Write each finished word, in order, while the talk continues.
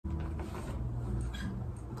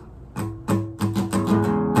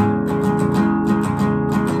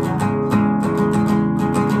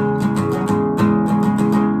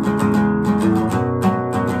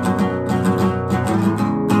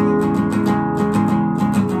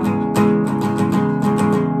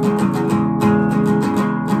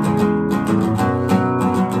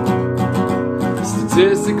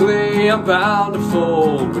I'm bound to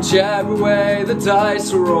fold. Whichever way the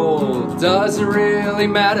dice roll, doesn't really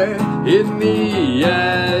matter in the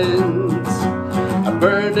end. I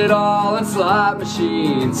burned it all on slot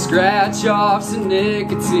machines, scratch-offs and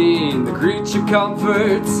nicotine, the creature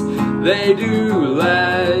comforts they do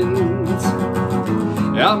lend.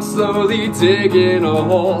 I'm slowly digging a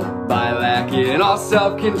hole by lacking all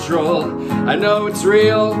self-control. I know it's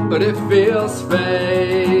real, but it feels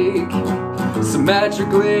fake.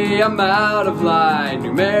 Symmetrically, I'm out of line.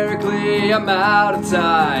 Numerically, I'm out of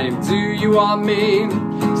time. Do you want me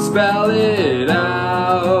to spell it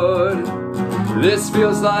out? This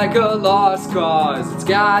feels like a lost cause. It's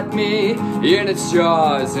got me in its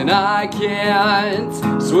jaws, and I can't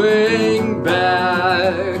swing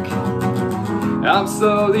back. I'm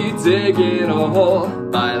slowly digging a hole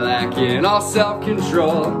by lacking all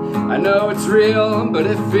self-control. I know it's real, but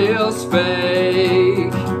it feels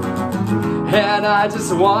fake. And I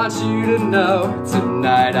just want you to know,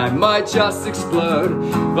 tonight I might just explode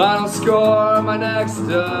if I don't score my next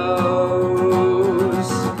dose.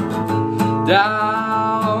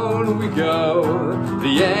 Down we go,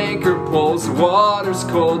 the anchor pulls, the water's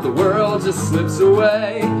cold, the world just slips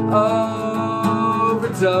away.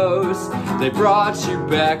 Overdose, they brought you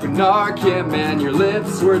back with Narcan, man, your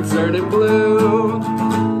lips were turning blue.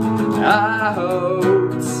 I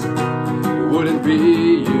hoped it wouldn't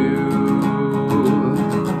be you.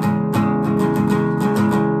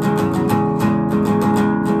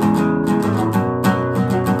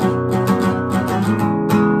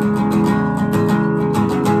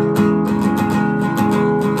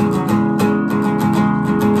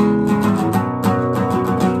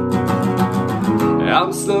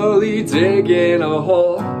 I'm slowly digging a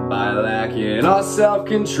hole by lacking all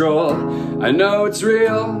self-control. I know it's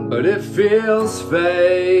real, but it feels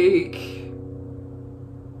fake.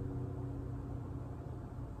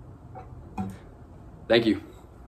 Thank you.